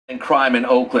Crime in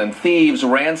Oakland. Thieves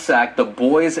ransacked the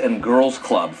Boys and Girls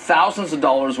Club. Thousands of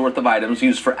dollars worth of items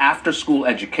used for after-school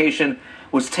education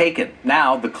was taken.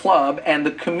 Now the club and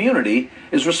the community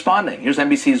is responding. Here's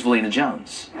NBC's Valina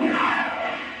Jones.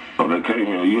 So they came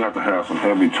here. You have to have some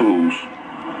heavy tools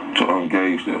to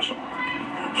engage this.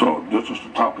 So this is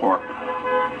the top part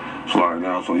sliding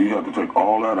down. So you have to take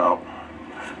all that out.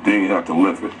 Then you have to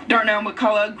lift it. Darnell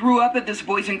McCullough grew up at this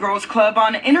Boys and Girls Club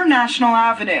on International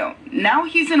Avenue. Now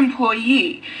he's an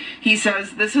employee. He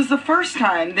says this is the first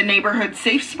time the neighborhood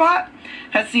safe spot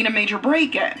has seen a major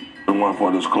break-in. The one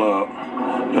for this club,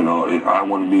 you know, I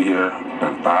wouldn't be here,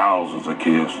 and thousands of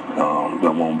kids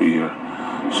that won't be here.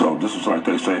 So this is like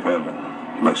their safe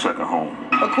haven, like second home.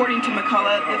 According to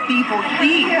McCullough, the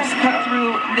thieves cut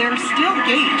through their steel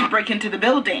gate to break into the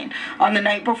building on the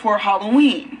night before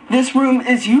Halloween. This room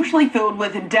is usually filled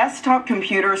with desktop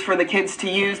computers for the kids to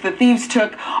use. The thieves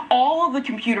took all of the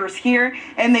computers here,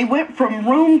 and they went from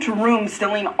room to room,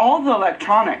 stealing all the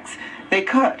electronics they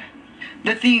could.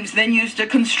 The thieves then used a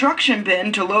construction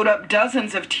bin to load up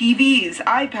dozens of TVs,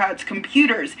 iPads,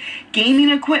 computers, gaming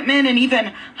equipment, and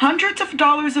even hundreds of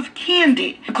dollars of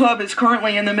candy. The club is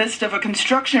currently in the midst of a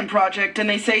construction project, and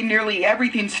they say nearly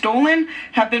everything stolen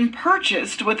have been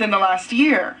purchased within the last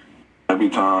year.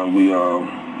 Every time we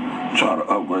try to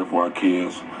upgrade for our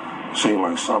kids, it seems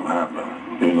like something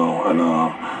happened, you know,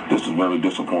 and this is very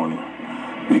disappointing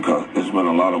because it's been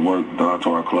a lot of work done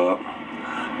to our club.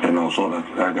 And also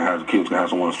that kids can have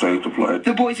someone safe to play.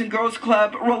 The Boys and Girls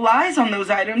Club relies on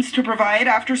those items to provide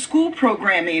after-school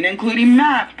programming, including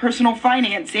math, personal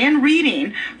finance, and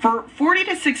reading for 40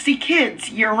 to 60 kids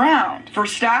year-round. For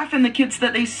staff and the kids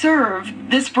that they serve,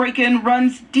 this break-in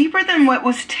runs deeper than what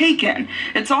was taken.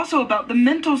 It's also about the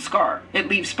mental scar it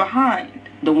leaves behind.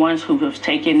 The ones who have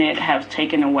taken it have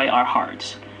taken away our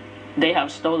hearts. They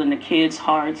have stolen the kids'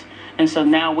 hearts, and so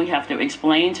now we have to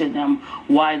explain to them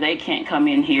why they can't come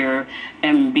in here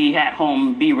and be at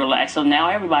home, be relaxed. So now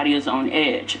everybody is on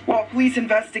edge. While police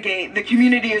investigate, the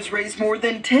community has raised more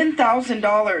than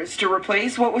 $10,000 to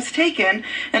replace what was taken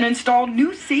and install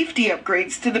new safety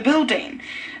upgrades to the building.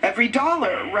 Every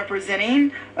dollar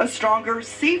representing a stronger,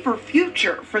 safer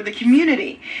future for the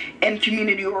community and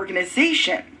community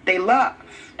organization they love.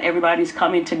 Everybody's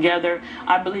coming together.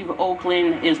 I believe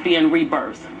Oakland is being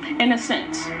rebirthed, in a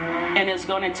sense. And it's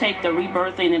going to take the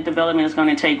rebirthing and development is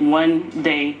going to take one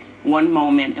day, one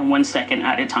moment, and 1 second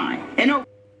at a time.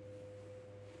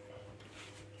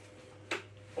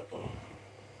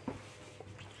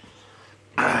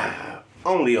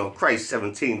 Only on Christ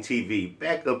 17 TV,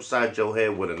 back upside your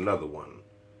head with another one.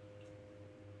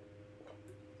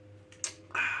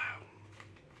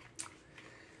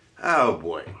 Oh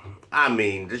boy. I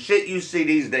mean, the shit you see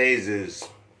these days is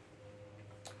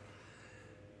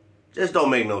just don't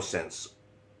make no sense.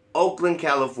 Oakland,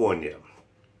 California,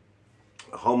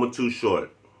 home of Too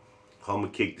Short, home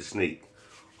of Kick the Sneak,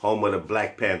 home of the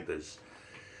Black Panthers.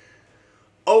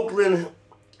 Oakland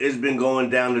has been going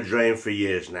down the drain for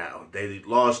years now. They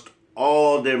lost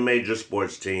all their major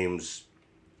sports teams,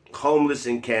 homeless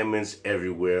encampments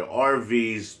everywhere,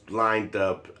 RVs lined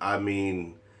up, I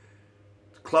mean,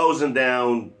 closing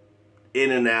down in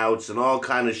and outs and all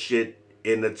kind of shit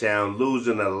in the town,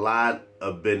 losing a lot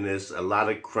of business, a lot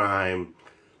of crime.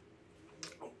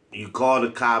 You call the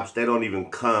cops, they don't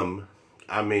even come.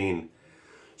 I mean,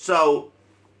 so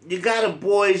you got a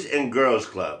Boys and Girls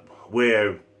Club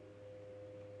where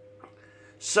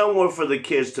somewhere for the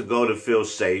kids to go to feel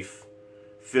safe,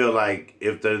 feel like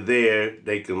if they're there,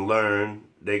 they can learn,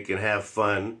 they can have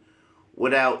fun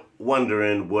without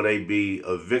wondering will they be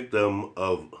a victim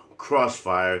of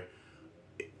crossfire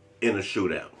in a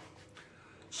shootout.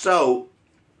 So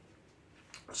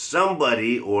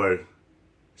somebody or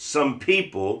some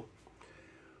people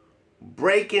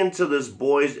break into this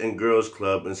Boys and Girls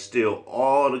Club and steal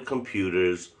all the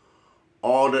computers,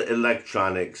 all the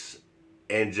electronics,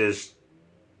 and just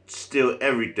steal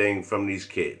everything from these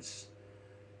kids.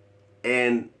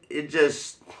 And it's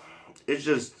just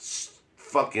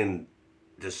fucking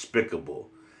despicable.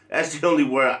 That's the only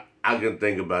word I can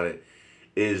think about it,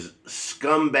 is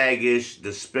scumbaggish,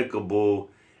 despicable,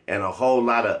 and a whole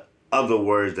lot of other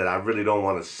words that I really don't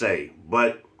want to say.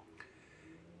 But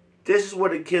this is where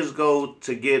the kids go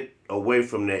to get away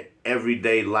from their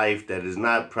everyday life that is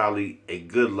not probably a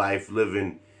good life,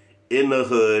 living in the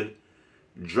hood,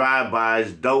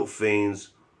 drive-bys, dope fiends,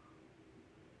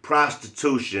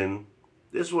 prostitution.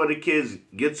 This is where the kids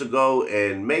get to go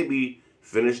and maybe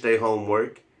finish their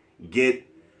homework, get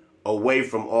away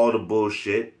from all the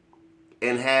bullshit,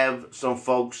 and have some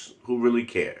folks who really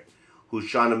care, who's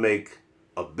trying to make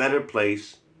a better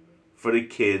place for the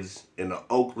kids in the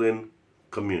Oakland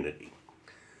community.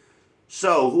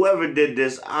 So, whoever did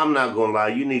this, I'm not gonna lie,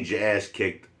 you need your ass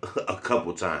kicked a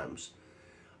couple times.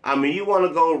 I mean, you want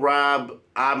to go rob,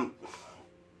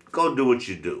 go do what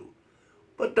you do.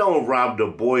 But don't rob the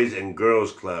Boys and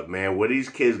Girls Club, man, where these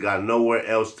kids got nowhere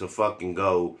else to fucking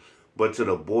go but to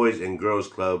the Boys and Girls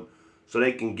Club so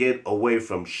they can get away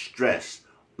from stress.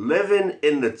 Living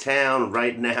in the town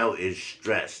right now is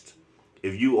stressed.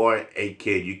 If you are a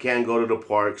kid, you can't go to the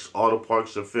parks. All the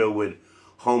parks are filled with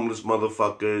homeless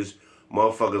motherfuckers,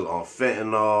 motherfuckers on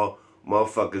fentanyl,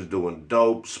 motherfuckers doing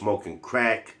dope, smoking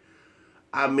crack.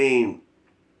 I mean,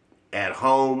 at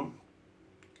home,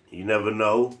 you never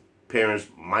know. Parents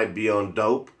might be on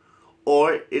dope.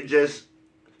 Or it's just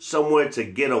somewhere to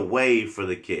get away for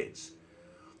the kids.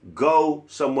 Go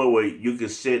somewhere where you can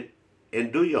sit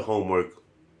and do your homework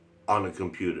on a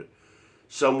computer.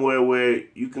 Somewhere where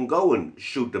you can go and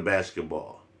shoot the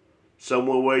basketball.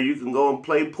 Somewhere where you can go and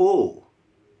play pool,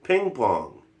 ping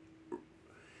pong.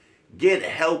 Get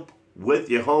help with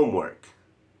your homework.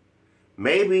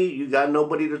 Maybe you got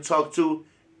nobody to talk to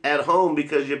at home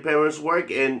because your parents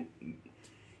work and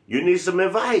you need some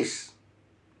advice.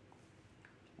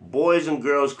 Boys and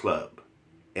Girls Club.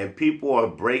 And people are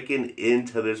breaking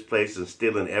into this place and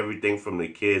stealing everything from the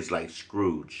kids like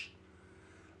Scrooge.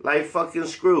 Like fucking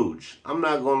Scrooge. I'm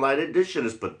not gonna lie, this shit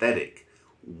is pathetic.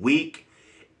 Weak.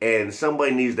 And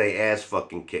somebody needs their ass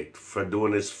fucking kicked for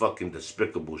doing this fucking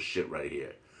despicable shit right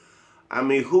here. I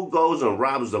mean, who goes and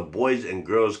robs the Boys and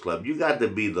Girls Club? You got to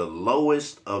be the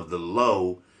lowest of the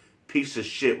low piece of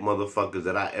shit motherfuckers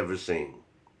that I ever seen.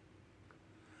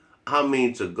 I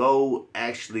mean, to go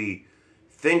actually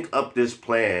think up this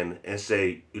plan and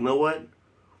say, you know what?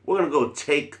 We're going to go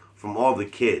take from all the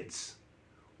kids.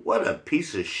 What a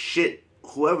piece of shit.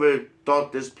 Whoever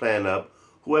thought this plan up,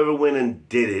 whoever went and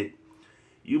did it,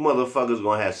 you motherfuckers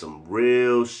going to have some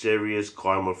real serious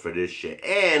karma for this shit.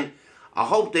 And I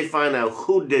hope they find out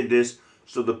who did this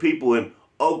so the people in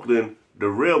Oakland, the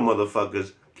real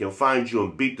motherfuckers, can find you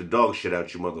and beat the dog shit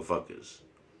out you motherfuckers.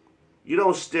 You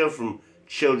don't steal from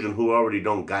children who already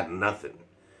don't got nothing.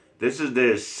 This is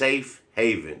their safe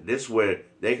haven. This is where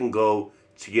they can go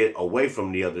to get away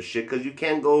from the other shit because you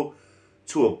can't go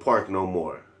to a park no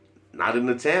more. Not in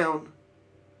the town.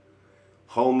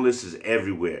 Homeless is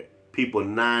everywhere. People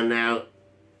nine out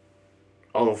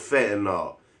on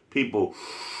fentanyl. People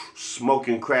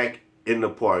smoking crack in the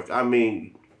park. I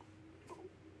mean,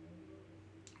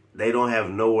 they don't have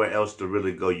nowhere else to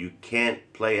really go. You can't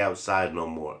play outside no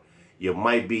more. You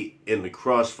might be in the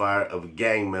crossfire of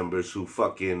gang members who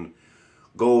fucking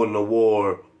go in the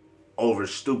war over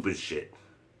stupid shit.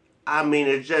 I mean,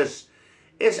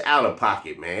 it's out of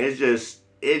pocket, man. It just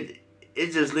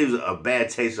leaves a bad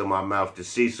taste in my mouth to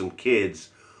see some kids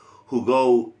who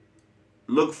go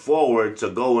look forward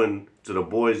to going to the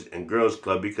Boys and Girls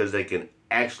Club because they can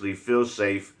actually feel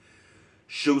safe,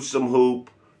 shoot some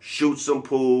hoop, shoot some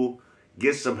pool,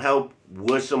 get some help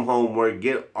with some homework,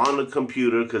 get on the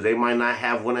computer because they might not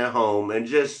have one at home, and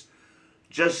just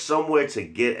somewhere to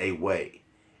get away.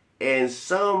 And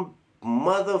some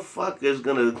motherfucker's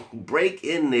gonna break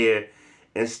in there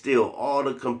and steal all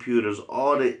the computers,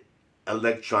 all the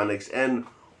electronics, and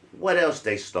what else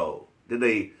they stole? Did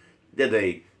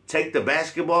they take the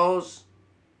basketballs?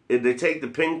 Did they take the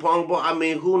ping pong ball? I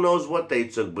mean, who knows what they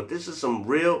took, but this is some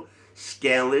real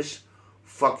scandalous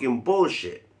fucking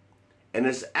bullshit. And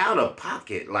it's out of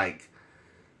pocket. Like,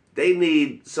 they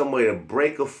need somebody to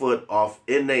break a foot off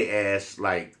in their ass,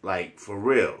 like for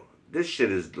real. This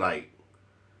shit is like,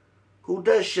 who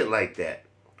does shit like that?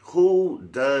 Who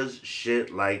does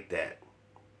shit like that?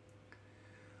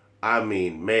 I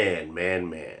mean, man.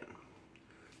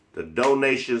 The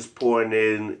donations pouring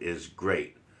in is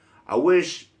great. I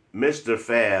wish Mr.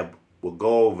 Fab would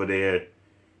go over there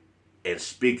and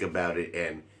speak about it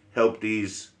and help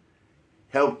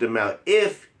them out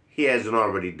if he hasn't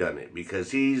already done it,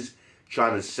 because he's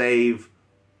trying to save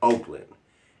Oakland.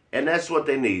 And that's what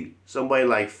they need. Somebody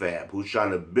like Fab who's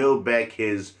trying to build back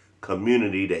his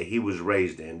community that he was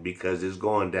raised in, because it's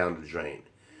going down the drain.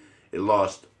 It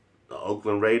lost the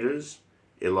Oakland Raiders.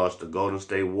 It lost the Golden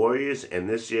State Warriors. And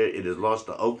this year it has lost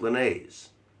the Oakland A's.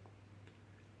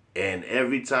 And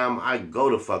every time I go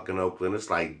to fucking Oakland, it's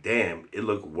like, damn, it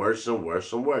look worse and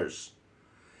worse and worse.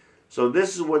 So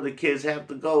this is where the kids have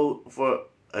to go for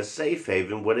a safe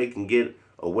haven where they can get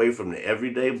away from the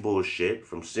everyday bullshit,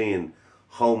 from seeing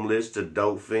homeless to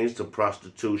dope fiends to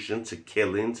prostitution to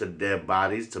killing to dead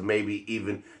bodies to maybe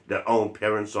even their own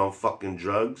parents on fucking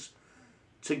drugs,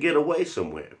 to get away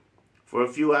somewhere for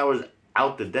a few hours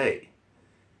out the day.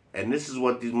 And this is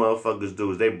what these motherfuckers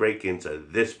do, is they break into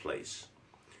this place.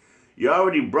 You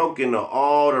already broke into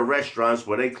all the restaurants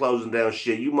where they closing down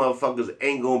shit. You motherfuckers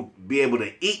ain't gonna be able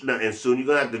to eat nothing soon. You're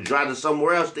gonna have to drive to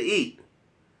somewhere else to eat.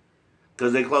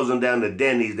 Because they closing down the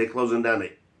Denny's. They closing down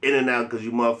the In-N-Out because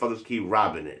you motherfuckers keep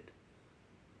robbing it.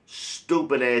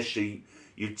 Stupid ass shit.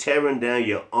 You tearing down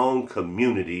your own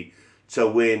community. So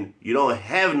when you don't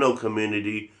have no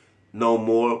community no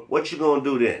more, what you gonna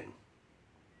do then?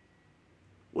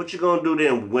 What you gonna do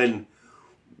then when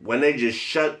they just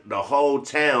shut the whole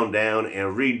town down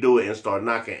and redo it and start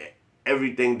knocking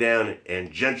everything down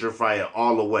and gentrify it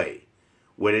all the way,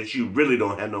 where that you really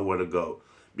don't have nowhere to go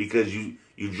because you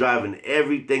driving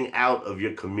everything out of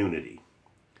your community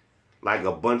like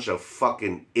a bunch of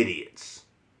fucking idiots.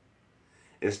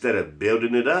 Instead of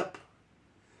building it up,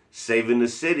 saving the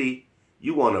city,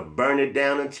 you want to burn it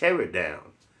down and tear it down.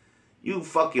 You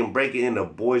fucking breaking into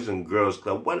Boys and Girls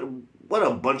Club. What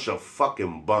a bunch of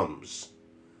fucking bums.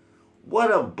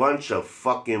 What a bunch of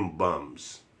fucking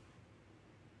bums.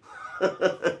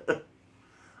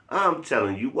 I'm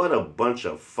telling you, what a bunch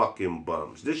of fucking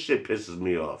bums. This shit pisses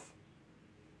me off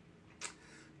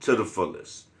to the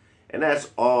fullest. And that's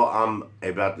all I'm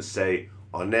about to say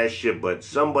on that shit. But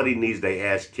somebody needs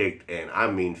their ass kicked, and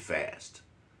I mean fast.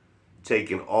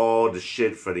 Taking all the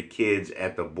shit for the kids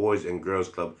at the Boys and Girls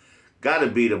Club gotta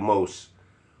be the most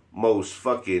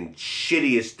fucking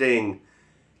shittiest thing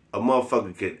a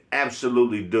motherfucker could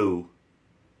absolutely do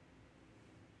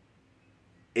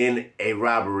in a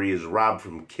robbery, is rob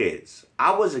from kids.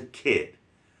 I was a kid.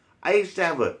 I used to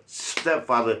have a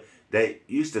stepfather that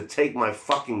used to take my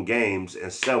fucking games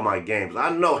and sell my games. I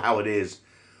know how it is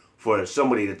for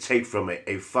somebody to take from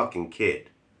a fucking kid.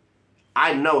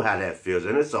 I know how that feels,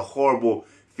 and it's a horrible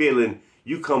feeling.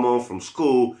 You come home from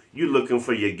school, you looking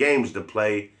for your games to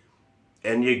play,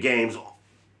 and your games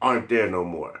aren't there no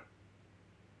more.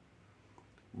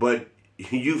 But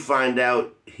you find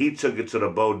out he took it to the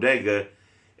bodega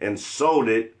and sold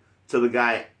it to the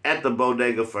guy at the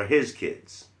bodega for his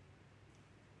kids.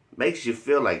 Makes you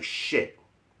feel like shit.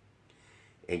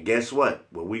 And guess what?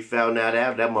 When we found out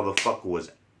that motherfucker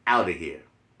was out of here.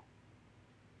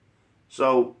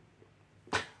 So,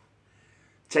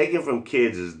 taking from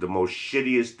kids is the most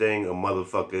shittiest thing a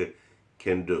motherfucker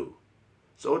can do.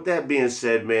 So with that being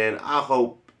said, man, I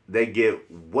hope they get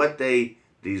what they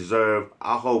deserve.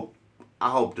 I hope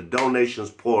the donations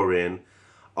pour in.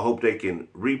 I hope they can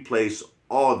replace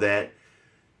all that,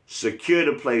 secure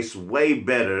the place way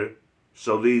better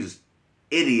so these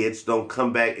idiots don't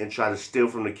come back and try to steal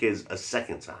from the kids a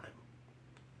second time.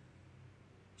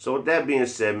 So with that being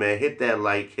said, man, hit that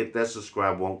like, hit that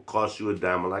subscribe, won't cost you a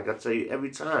dime. And like I tell you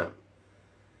every time,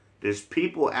 there's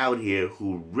people out here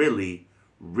who really,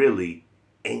 really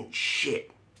ain't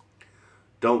shit.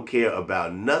 Don't care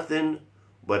about nothing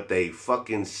but they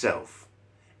fucking self.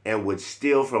 And would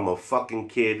steal from a fucking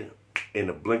kid in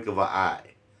the blink of an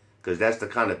eye. Because that's the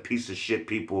kind of piece of shit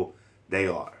people they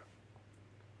are.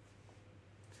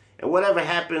 And whatever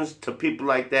happens to people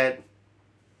like that,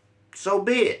 so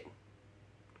be it.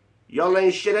 Y'all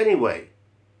ain't shit anyway.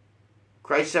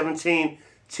 Christ 17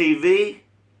 TV.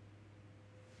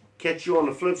 Catch you on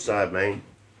the flip side, man.